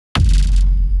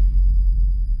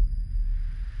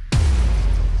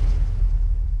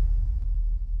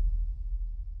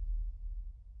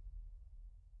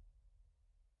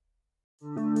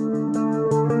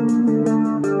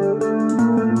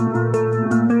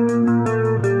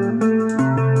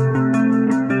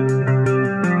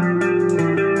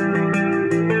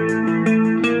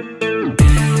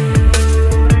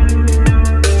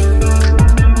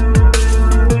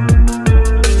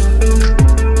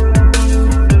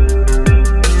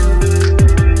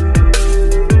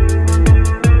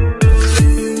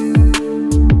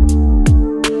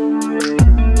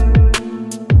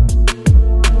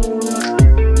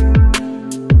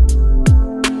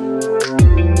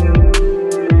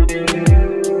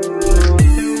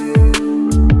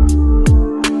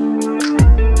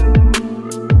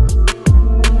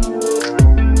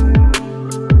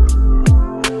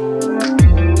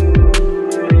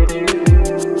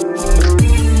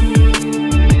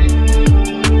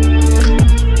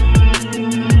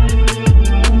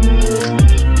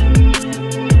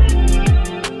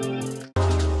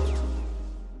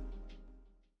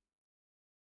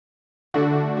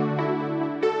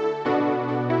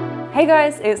Hey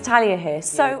guys, it's Talia here.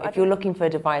 So if you're looking for a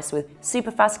device with super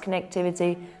fast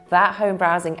connectivity for at-home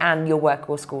browsing and your work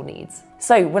or school needs.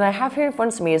 So what I have here in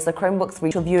front of me is the Chromebook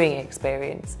 3 viewing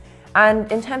experience. And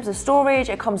in terms of storage,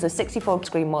 it comes with 64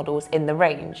 screen models in the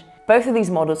range. Both of these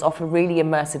models offer really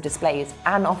immersive displays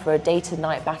and offer a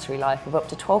day-to-night battery life of up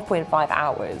to 12.5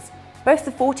 hours. Both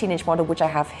the 14-inch model, which I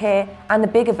have here, and the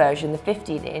bigger version, the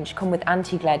 15-inch, come with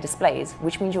anti-glare displays,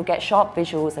 which means you'll get sharp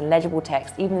visuals and legible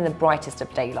text even in the brightest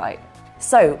of daylight.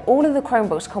 So, all of the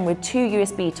Chromebooks come with two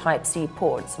USB Type-C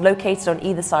ports located on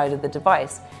either side of the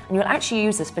device, and you'll actually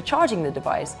use this for charging the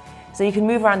device, so you can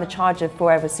move around the charger for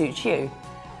wherever suits you.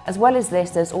 As well as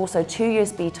this, there's also two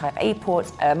USB Type-A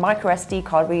ports, a micro SD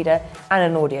card reader, and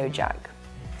an audio jack.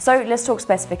 So let's talk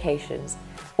specifications.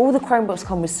 All the Chromebooks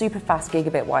come with super fast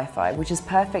gigabit Wi-Fi, which is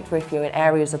perfect for if you're in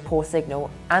areas of poor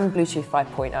signal, and Bluetooth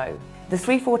 5.0. The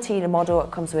 314 model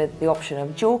comes with the option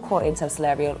of dual-core Intel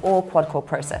Celeron or quad-core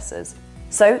processors.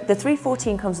 So the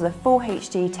 314 comes with a full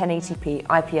HD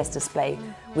 1080p IPS display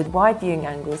with wide viewing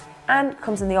angles and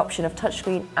comes in the option of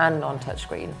touchscreen and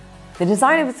non-touchscreen. The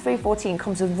design of the 314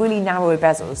 comes with really narrow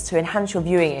bezels to enhance your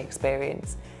viewing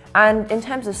experience. And in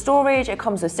terms of storage, it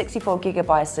comes with 64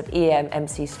 gigabytes of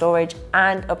eMMC storage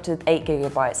and up to 8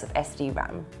 gigabytes of SD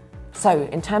RAM. So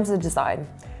in terms of the design,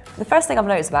 the first thing I've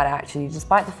noticed about it actually,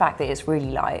 despite the fact that it's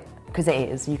really light, because it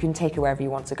is, you can take it wherever you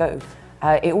want to go,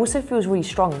 it also feels really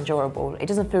strong and durable. It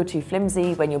doesn't feel too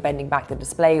flimsy when you're bending back the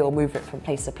display or move it from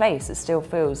place to place. It still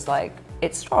feels like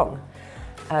it's strong.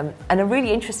 And a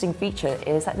really interesting feature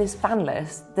is that this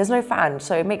fanless. There's no fan,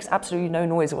 so it makes absolutely no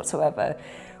noise whatsoever,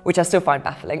 which I still find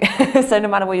baffling. So no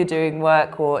matter what you're doing,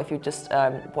 work, or if you're just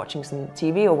watching some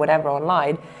TV or whatever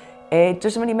online, it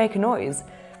doesn't really make a noise,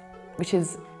 which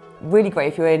is really great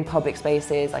if you're in public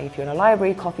spaces, like if you're in a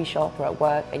library, coffee shop, or at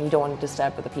work, and you don't want to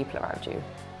disturb other people around you.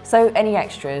 So any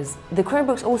extras? The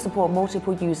Chromebooks all support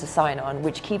multiple user sign-on,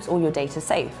 which keeps all your data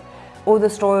safe. All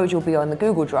the storage will be on the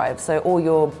Google Drive, so all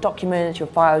your documents, your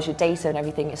files, your data and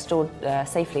everything is stored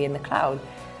safely in the cloud,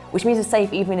 which means it's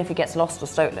safe even if it gets lost or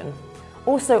stolen.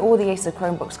 Also, all the Acer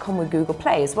Chromebooks come with Google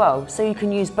Play as well, so you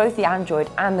can use both the Android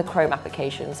and the Chrome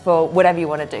applications for whatever you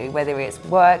want to do, whether it's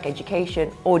work,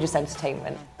 education, or just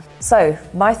entertainment. So,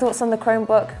 my thoughts on the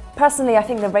Chromebook? Personally, I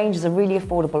think the range is a really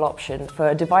affordable option for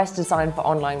a device designed for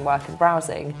online work and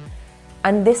browsing.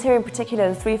 And this here in particular,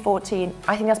 the 314,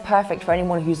 I think that's perfect for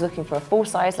anyone who's looking for a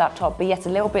full-size laptop, but yet a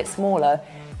little bit smaller,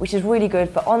 which is really good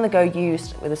for on-the-go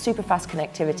use with a super fast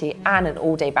connectivity and an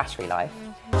all-day battery life.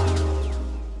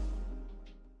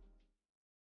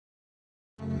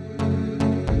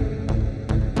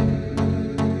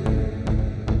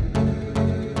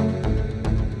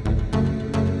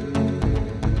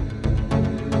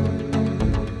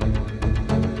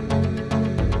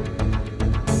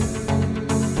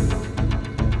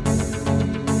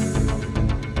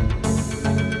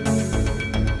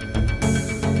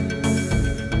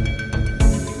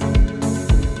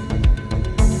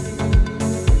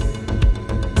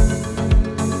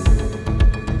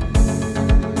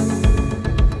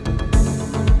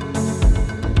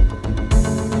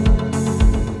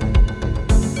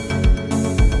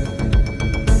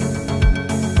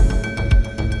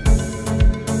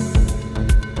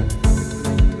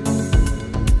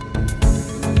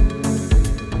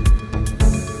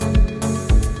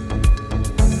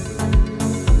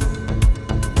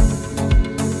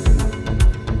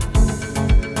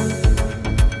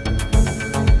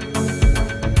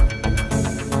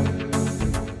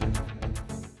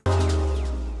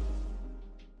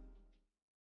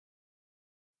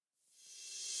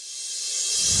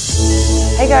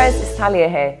 Hey guys, it's Talia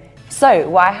here. So,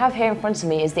 what I have here in front of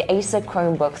me is the Acer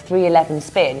Chromebook 311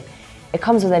 Spin. It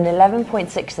comes with an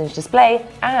 11.6-inch display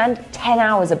and 10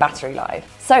 hours of battery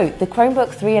life. So, the Chromebook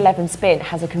 311 Spin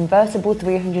has a convertible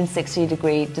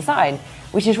 360-degree design,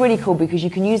 which is really cool because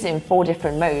you can use it in 4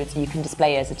 different modes. You can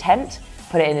display it as a tent,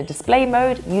 put it in a display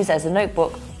mode, use it as a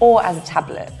notebook, or as a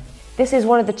tablet. This is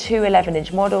one of the two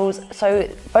 11-inch models, so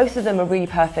both of them are really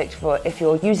perfect for if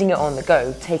you're using it on the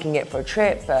go, taking it for a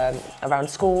trip, around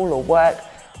school or work,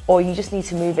 or you just need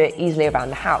to move it easily around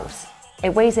the house.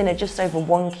 It weighs in at just over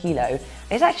 1 kilo, and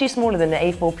it's actually smaller than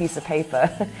an A4 piece of paper,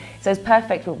 so it's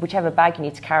perfect for whichever bag you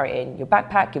need to carry it in, your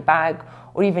backpack, your bag,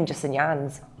 or even just in your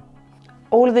hands.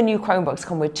 All of the new Chromebooks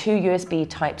come with two USB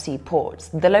Type-C ports.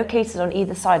 They're located on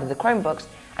either side of the Chromebooks,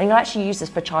 and you'll actually use this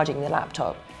for charging the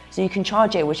laptop. So you can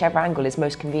charge it whichever angle is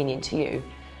most convenient to you.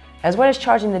 As well as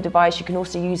charging the device, you can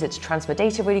also use it to transfer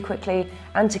data really quickly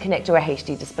and to connect to a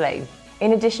HD display.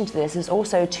 In addition to this, there's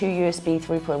also two USB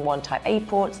 3.1 Type-A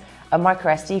ports, a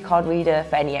micro SD card reader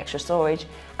for any extra storage,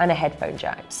 and a headphone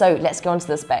jack. So let's go on to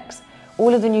the specs.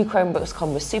 All of the new Chromebooks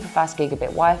come with super fast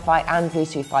gigabit Wi-Fi and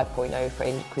Bluetooth 5.0 for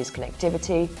increased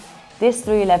connectivity. This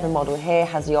 311 model here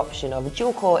has the option of a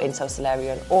dual-core Intel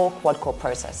Celeron or quad-core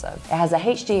processor. It has a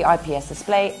HD IPS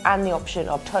display and the option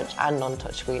of touch and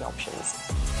non-touch screen options.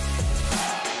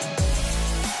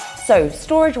 So,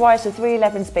 storage-wise, the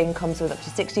 311 bin comes with up to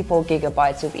 64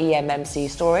 gigabytes of eMMC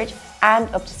storage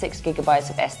and up to 6 gigabytes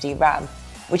of SD RAM,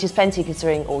 which is plenty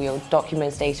considering all your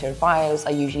documents, data and files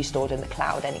are usually stored in the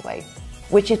cloud anyway.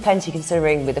 Which is plenty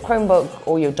considering with the Chromebook,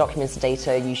 all your documents and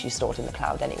data are usually stored in the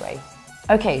cloud anyway.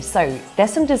 Okay, so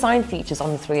there's some design features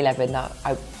on the 311 that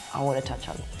I want to touch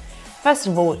on. First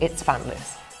of all, it's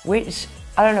fanless, which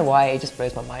I don't know why, it just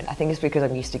blows my mind. I think it's because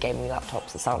I'm used to gaming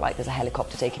laptops that sound like there's a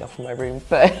helicopter taking off from my room,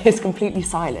 but it's completely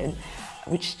silent,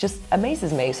 which just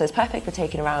amazes me. So it's perfect for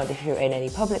taking around if you're in any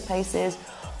public places,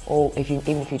 or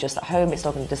even if you're just at home, it's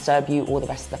not going to disturb you or the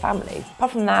rest of the family.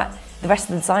 Apart from that, the rest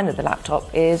of the design of the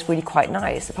laptop is really quite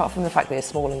nice. Apart from the fact that it's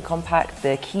small and compact,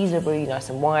 the keys are really nice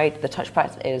and wide, the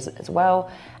touchpad is as well,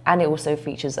 and it also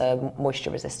features a moisture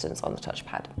resistance on the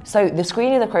touchpad. So the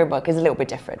screen of the Chromebook is a little bit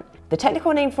different. The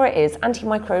technical name for it is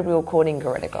antimicrobial Corning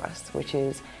Gorilla Glass, which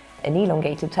is an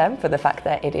elongated term for the fact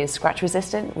that it is scratch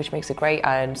resistant, which makes it great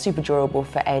and super durable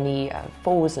for any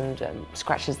falls and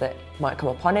scratches that might come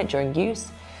upon it during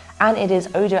use. And it is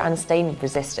odor and stain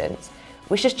resistant,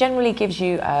 which just generally gives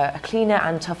you a cleaner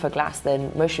and tougher glass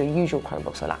than most of your usual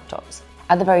Chromebooks or laptops.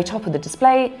 At the very top of the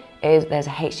display there's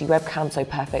a HD webcam, so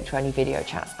perfect for any video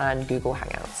chats and Google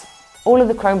Hangouts. All of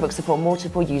the Chromebooks support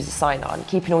multiple user sign-on,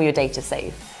 keeping all your data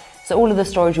safe. So all of the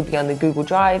storage will be on the Google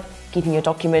Drive, keeping your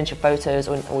documents, your photos,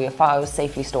 and all your files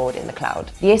safely stored in the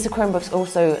cloud. The Acer Chromebooks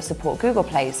also support Google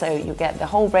Play, so you'll get the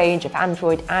whole range of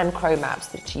Android and Chrome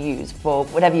apps that you use for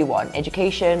whatever you want,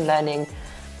 education, learning,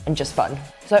 and just fun.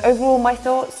 So overall, my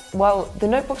thoughts? Well, the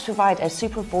notebooks provide a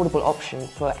super affordable option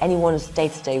for anyone's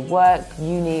day-to-day work,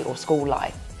 uni, or school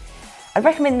life. I'd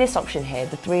recommend this option here,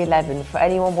 the 311, for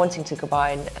anyone wanting to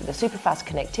combine the super fast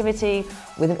connectivity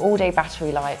with an all-day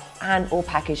battery life and all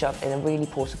packaged up in a really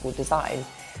portable design.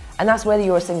 And that's whether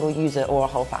you're a single user or a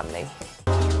whole family.